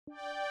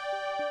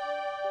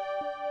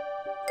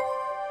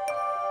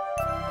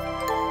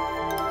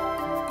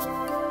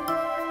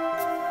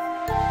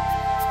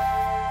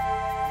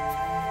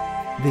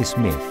This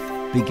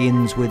myth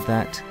begins with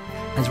that,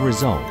 as a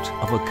result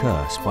of a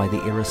curse by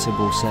the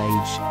irascible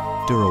sage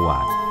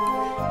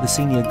Durawat, the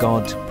senior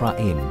god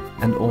Pra'in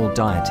and all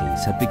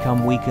deities had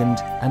become weakened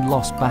and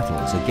lost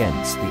battles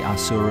against the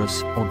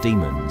Asuras or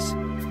demons.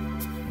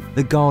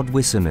 The god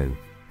Wisanu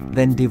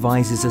then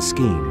devises a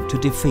scheme to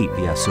defeat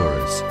the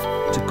Asuras,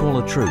 to call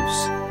a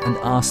truce and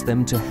ask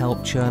them to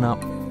help churn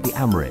up the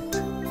Amrit,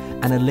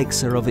 an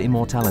elixir of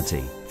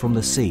immortality from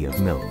the sea of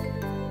milk.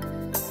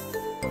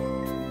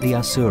 The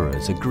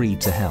Asuras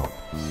agreed to help.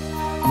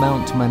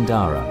 Mount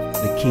Mandara,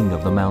 the king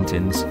of the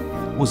mountains,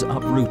 was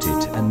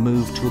uprooted and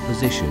moved to a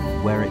position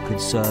where it could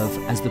serve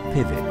as the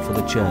pivot for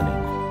the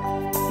churning.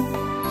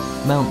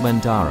 Mount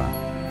Mandara,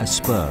 a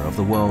spur of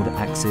the world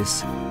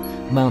axis,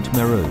 Mount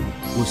Meru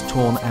was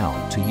torn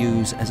out to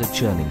use as a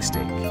churning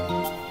stick.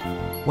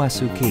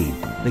 Wasuki,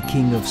 the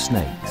king of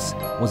snakes,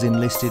 was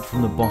enlisted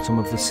from the bottom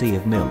of the sea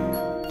of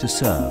milk to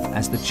serve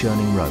as the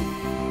churning rope.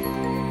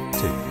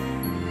 2.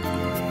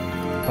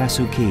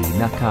 Vasuki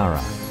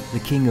Nakara, the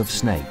king of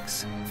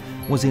snakes,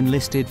 was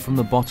enlisted from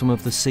the bottom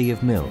of the sea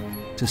of milk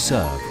to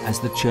serve as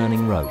the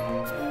churning rope.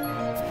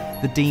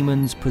 The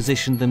demons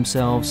positioned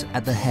themselves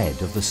at the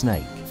head of the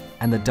snake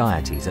and the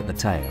deities at the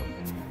tail.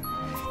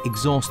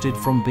 Exhausted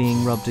from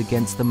being rubbed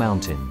against the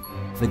mountain,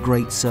 the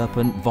great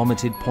serpent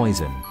vomited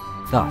poison,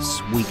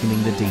 thus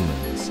weakening the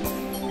demons.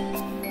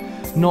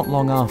 Not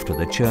long after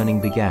the churning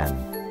began,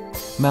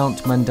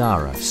 Mount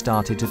Mandara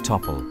started to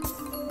topple.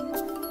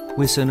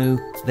 Wisanu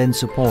then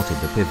supported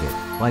the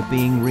pivot by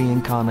being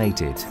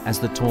reincarnated as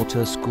the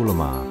tortoise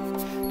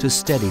Kulumar to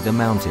steady the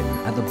mountain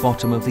at the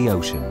bottom of the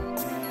ocean.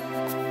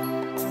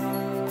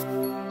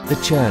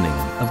 The churning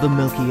of the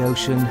milky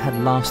ocean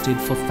had lasted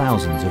for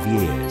thousands of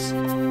years.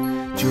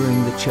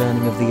 During the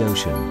churning of the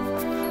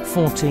ocean,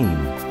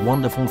 14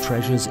 wonderful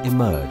treasures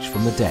emerge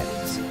from the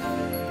depths.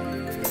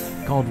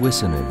 God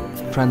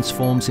Wisanu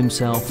transforms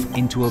himself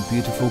into a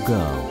beautiful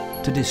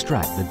girl to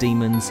distract the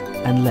demons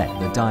and let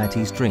the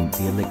deities drink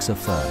the elixir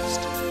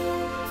first.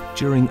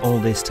 During all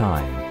this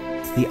time,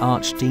 the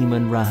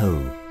archdemon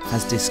Rahu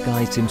has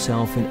disguised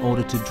himself in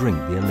order to drink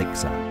the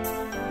elixir.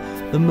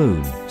 The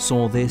moon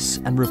saw this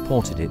and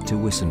reported it to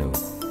Wisanu.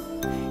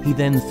 He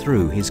then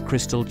threw his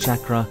crystal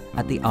chakra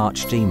at the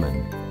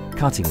archdemon,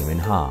 cutting him in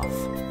half.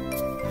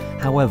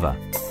 However,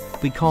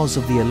 because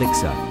of the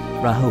elixir,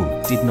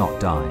 Rahu did not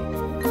die.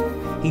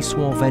 He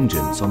swore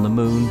vengeance on the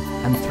moon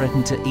and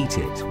threatened to eat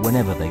it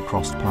whenever they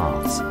crossed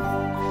paths.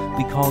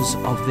 Because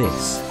of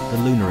this, the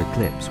lunar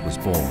eclipse was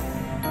born.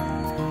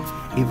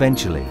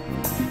 Eventually,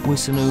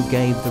 Wisanu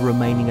gave the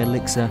remaining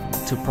elixir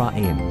to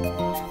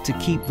Pra'in to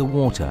keep the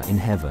water in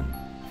heaven,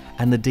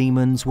 and the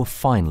demons were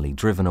finally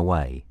driven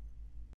away.